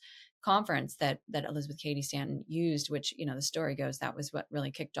Falls conference that Elizabeth Cady Stanton used, which, the story goes, that was what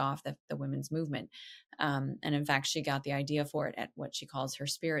really kicked off the women's movement. And in fact, she got the idea for it at what she calls her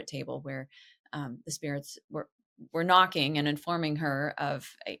spirit table, where the spirits were knocking and informing her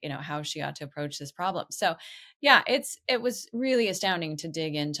of how she ought to approach this problem. So yeah, it was really astounding to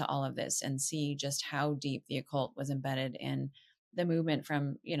dig into all of this and see just how deep the occult was embedded in the movement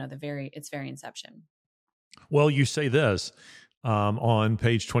from its very inception. Well, you say this on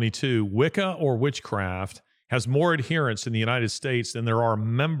page 22: Wicca, or witchcraft, has more adherents in the United States than there are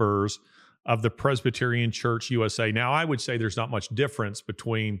members of the Presbyterian Church USA. Now, I would say there's not much difference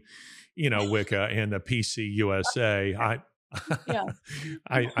between, Wicca and the PCUSA. Yeah.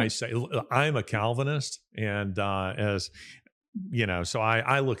 I say I'm a Calvinist, and as so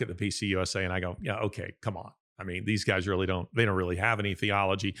I look at the PCUSA and I go, yeah, okay, come on. I mean, these guys they don't really have any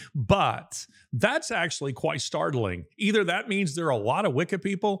theology, but that's actually quite startling. Either that means there are a lot of Wicca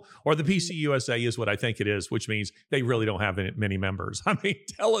people, or the PCUSA is what I think it is, which means they really don't have many members. I mean,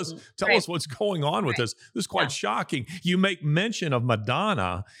 tell us Right. what's going on with this. This is quite Yeah. shocking. You make mention of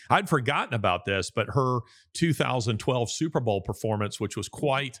Madonna. I'd forgotten about this, but her 2012 Super Bowl performance, which was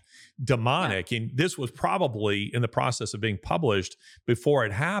quite demonic, and this was probably in the process of being published before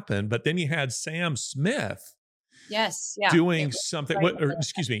it happened. But then you had Sam Smith, Yes. Yeah. It doing was something. right in What? the Or middle of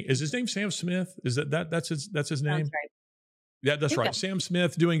excuse me, is his name Sam Smith? Is that's his sounds name? right. Yeah, I that's think right. that Sam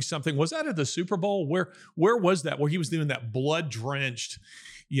Smith doing something. Was that at the Super Bowl? Where was that? Where he was doing that blood drenched,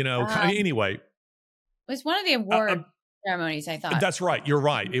 um, anyway. was one of the Uh, uh, award ceremonies, I thought. that's right. You're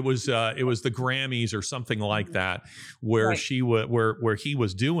right. It was the Grammys or something like Mhm. that, where Right. she was where he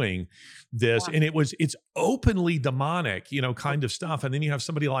was doing this, Yeah. and it's openly demonic, kind of stuff. And then you have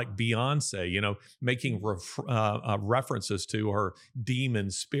somebody like Beyonce, making Mhm. references to her demon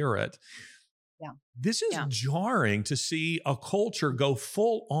spirit. Yeah. This is Yeah. jarring to see a culture go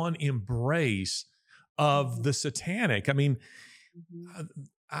full on embrace of Mhm. the satanic. I mean, Mhm. uh,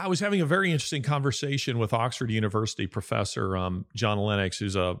 I was having a very interesting conversation with Oxford University professor John Lennox,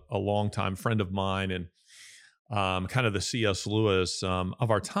 who's a longtime friend of mine and kind of the C.S. Lewis of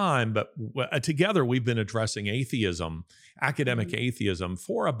our time. But together we've been addressing atheism, academic Mhm. atheism,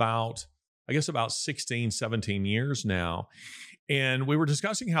 for about 16, 17 years now. And we were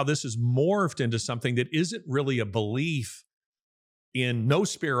discussing how this has morphed into something that isn't really a belief in no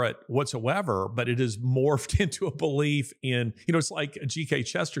spirit whatsoever, but it is morphed into a belief in, it's like G.K.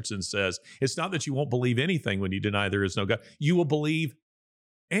 Chesterton says, it's not that you won't believe anything when you deny there is no God. You will believe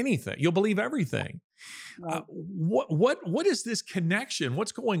anything. You'll believe everything. Right. What is this connection?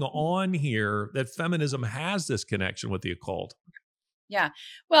 What's going on here that feminism has this connection with the occult? Yeah.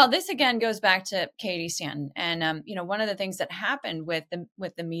 Well, this again goes back to Katie Stanton, and one of the things that happened with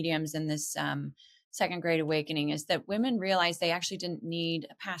the mediums in this second great awakening is that women realized they actually didn't need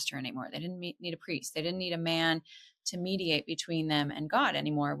a pastor anymore. They didn't need a priest. They didn't need a man to mediate between them and God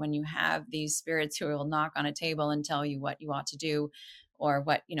anymore. When you have these spirits who will knock on a table and tell you what you ought to do, or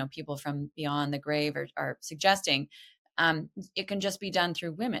what people from beyond the grave are suggesting, it can just be done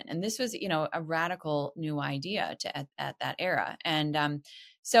through women. And this was, a radical new idea at that era. And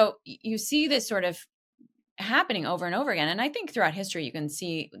so you see this sort of happening over and over again. And I think throughout history, you can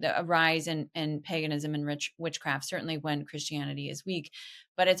see a rise in paganism and witchcraft, certainly when Christianity is weak.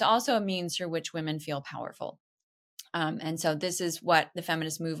 But it's also a means through which women feel powerful. And so this is what the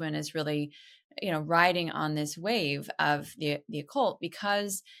feminist movement is really, riding on this wave of the occult,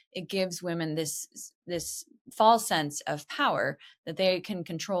 because it gives women this false sense of power that they can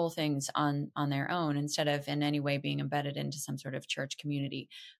control things on their own, instead of in any way being embedded into some sort of church community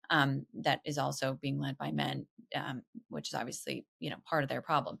that is also being led by men, which is obviously part of their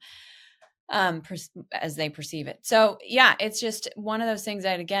problem, as they perceive it. So yeah, it's just one of those things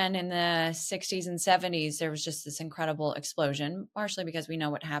that, again, in the 60s and 70s, there was just this incredible explosion, partially because we know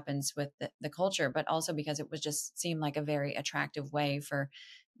what happens with the culture, but also because it was just seemed like a very attractive way for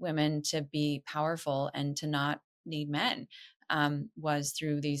women to be powerful and to not need men. Was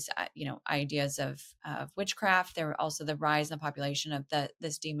through these ideas of witchcraft. There were also the rise in the population of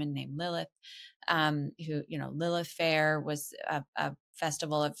this demon named Lilith, who, Lilith Fair was a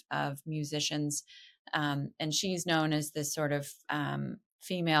festival of musicians. And she's known as this sort of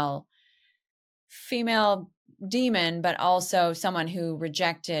female demon, but also someone who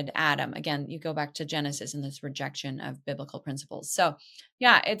rejected Adam. Again, you go back to Genesis and this rejection of biblical principles. So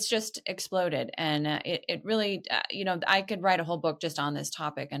yeah, it's just exploded. And it really, I could write a whole book just on this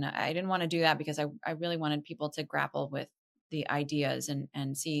topic. And I didn't want to do that because I really wanted people to grapple with the ideas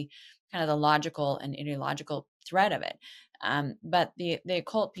and see kind of the logical and ideological thread of it. But the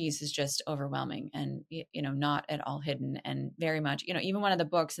occult piece is just overwhelming, and not at all hidden, and very much, even one of the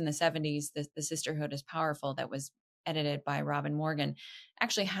books in the 70s, the Sisterhood is Powerful, that was edited by Robin Morgan,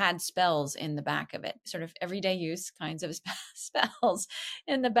 actually had spells in the back of it, sort of everyday use kinds of spells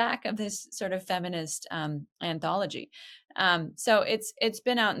in the back of this sort of feminist anthology. So it's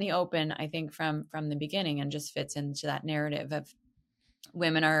been out in the open, I think, from the beginning, and just fits into that narrative of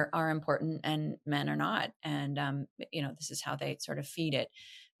women are important and men are not. And this is how they sort of feed it,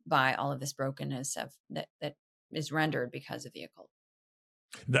 by all of this brokenness of that is rendered because of the occult.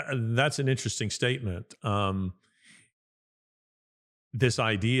 That's an interesting statement. This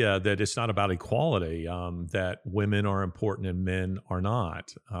idea that it's not about equality, that women are important and men are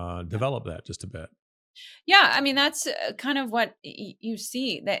not. Yeah. Develop that just a bit. Yeah, I mean, that's kind of what you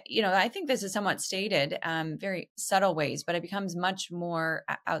see. That, I think this is somewhat stated, very subtle ways, but it becomes much more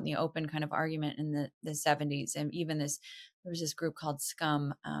out in the open kind of argument in the 70s. And even there was this group called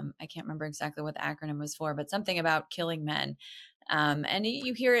Scum. I can't remember exactly what the acronym was for, but something about killing men. And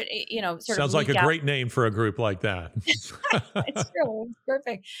you hear it, sort of Sounds like a leak out. great name for a group like that. It's true. It's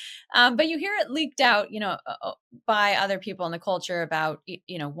perfect. But you hear it leaked out, by other people in the culture about,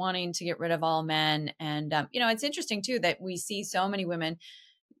 wanting to get rid of all men. And, it's interesting too that we see so many women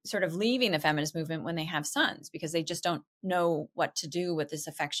sort of leaving the feminist movement when they have sons, because they just don't know what to do with this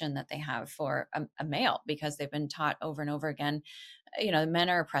affection that they have for a male, because they've been taught over and over again, men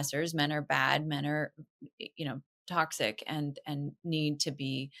are oppressors, men are bad, men are, toxic and need to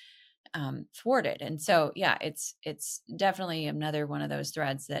be thwarted. And so, yeah, it's definitely another one of those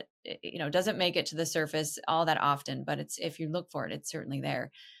threads that, doesn't make it to the surface all that often, but if you look for it, it's certainly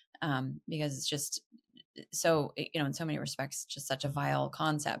there, because it's just so, in so many respects, just such a vile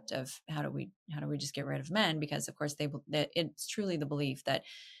concept of how do we just get rid of men? Because of course it's truly the belief that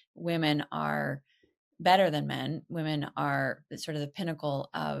women are better than men. Women are sort of the pinnacle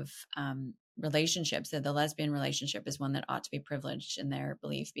of relationships. That the lesbian relationship is one that ought to be privileged in their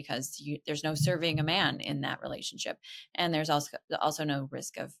belief, because there's no serving a man in that relationship, and there's also no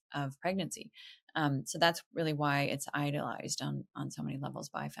risk of pregnancy. So that's really why it's idolized on so many levels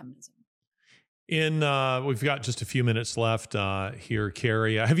by feminism. We've got just a few minutes left here,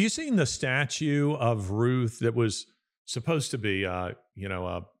 Carrie. Have you seen the statue of Ruth that was supposed to be,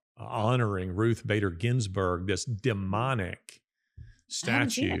 honoring Ruth Bader Ginsburg? This demonic I haven't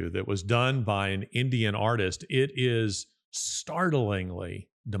seen it. statue that was done by an Indian artist. It is startlingly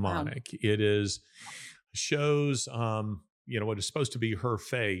Wow. demonic. Shows, what is supposed to be her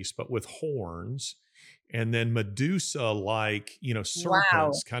face, but with horns, and then Medusa like, Wow.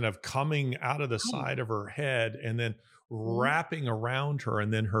 serpents kind of coming out of the Right. side of her head and then Mhm. wrapping around her,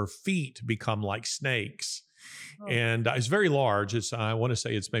 and then her feet become like snakes. Oh, And it's very large. I want to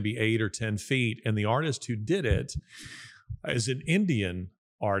say it's maybe 8 or 10 feet. And the artist who did it is an Indian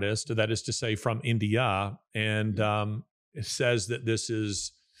artist, that is to say, from India. And it says that this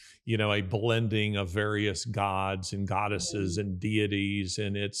is, a blending of various gods and goddesses mhm. and deities,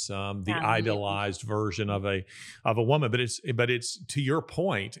 and it's the Sounds amazing. idolized version of a woman. But it's to your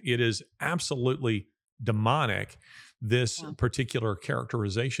point, it is absolutely demonic. This Yeah. particular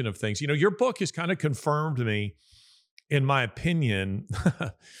characterization of things. Your book has kind of confirmed me, in my opinion,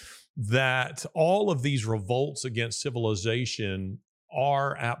 that all of these revolts against civilization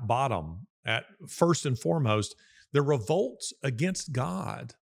are at bottom, at first and foremost, they're revolts against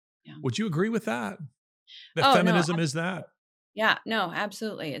God. Yeah. Would you agree with that? That Oh, no. feminism is that? Yeah, no,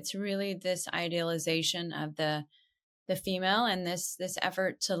 absolutely. It's really this idealization of the female, and this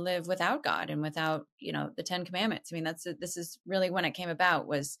effort to live without God and without, the Ten Commandments. I mean, this is really when it came about,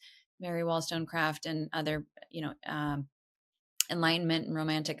 was Mary Wollstonecraft and other, Enlightenment and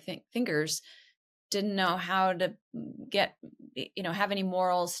romantic thinkers didn't know how to get, have any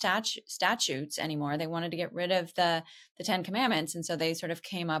moral statutes anymore. They wanted to get rid of the Ten Commandments, and so they sort of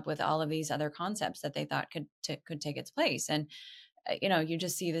came up with all of these other concepts that they thought could take its place. And you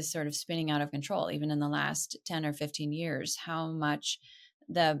just see this sort of spinning out of control, even in the last 10 or 15 years, how much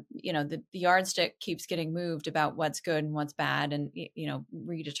the yardstick keeps getting moved about what's good and what's bad, and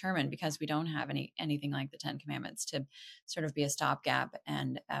redetermined, because we don't have anything like the Ten Commandments to sort of be a stopgap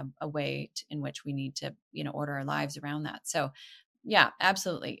and a way in which we need to order our lives around that. So yeah,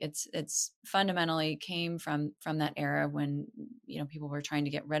 absolutely, it's fundamentally came from that era when people were trying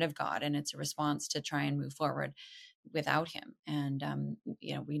to get rid of God, and it's a response to try and move forward without him. And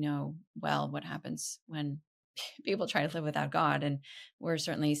we know well what happens when people try to live without God, and we're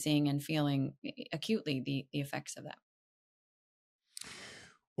certainly seeing and feeling acutely the effects of that.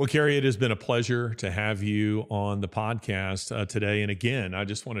 Well, Carrie, it has been a pleasure to have you on the podcast today. And again, I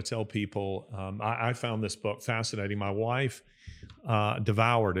just want to tell people I found this book fascinating. My wife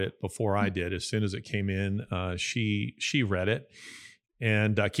devoured it before I did. As soon as it came in, she read it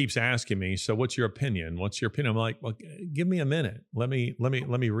and keeps asking me, "So, what's your opinion? What's your opinion?" I'm like, "Well, give me a minute. Let me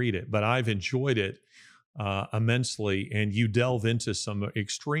read it." But I've enjoyed it immensely, and you delve into some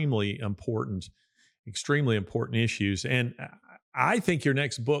extremely important issues. And I think your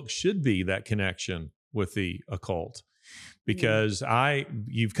next book should be that connection with the occult, Mm. because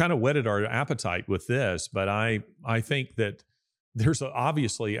you've kind of whetted our appetite with this, but I think that there's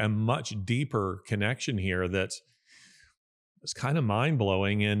obviously a much deeper connection here that's kind of mind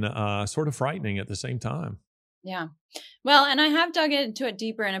blowing and sort of frightening at the same time. Yeah. Well, and I have dug into it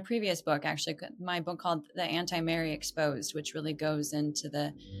deeper in a previous book, actually, my book called The Anti-Mary Exposed, which really goes into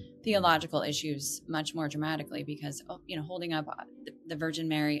the theological issues much more dramatically, because, holding up the Virgin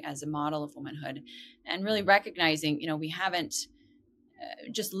Mary as a model of womanhood, and really recognizing, we haven't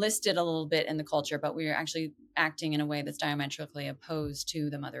just listed a little bit in the culture, but we are actually acting in a way that's diametrically opposed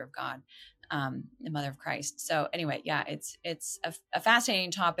to the Mother of God, the Mother of Christ. So anyway, yeah, it's a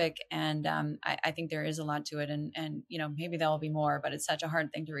fascinating topic, and I think there is a lot to it, and maybe there will be more, but it's such a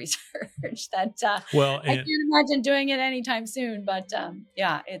hard thing to research that Well, I and can't imagine doing it anytime soon. But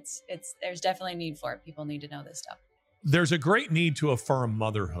yeah, it's there's definitely a need for it. People need to know this stuff. There's a great need to affirm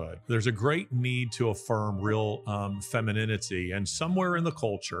motherhood. There's a great need to affirm real femininity. And somewhere in the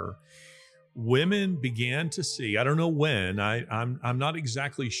culture, women began to see, I don't know when, I'm not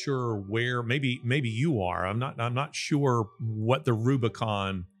exactly sure where, maybe you are. I'm not sure what the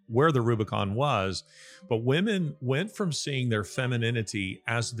Rubicon, where the Rubicon was, but women went from seeing their femininity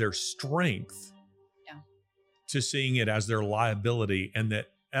as their strength, Yeah. to seeing it as their liability, and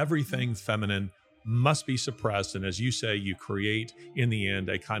that everything feminine must be suppressed. And as you say, you create in the end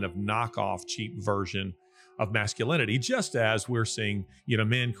a kind of knockoff, cheap version of masculinity, just as we're seeing,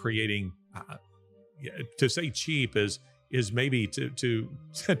 men creating. To say cheap is maybe to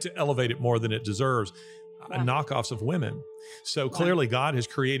to elevate it more than it deserves. Yeah. Knockoffs of women. So clearly, God has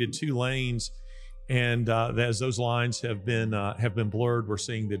created two lanes, and as those lines have been blurred, we're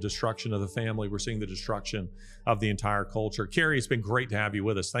seeing the destruction of the family. We're seeing the destruction of the entire culture. Carrie, it's been great to have you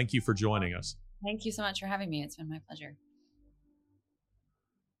with us. Thank you for joining us. Thank you so much for having me. It's been my pleasure.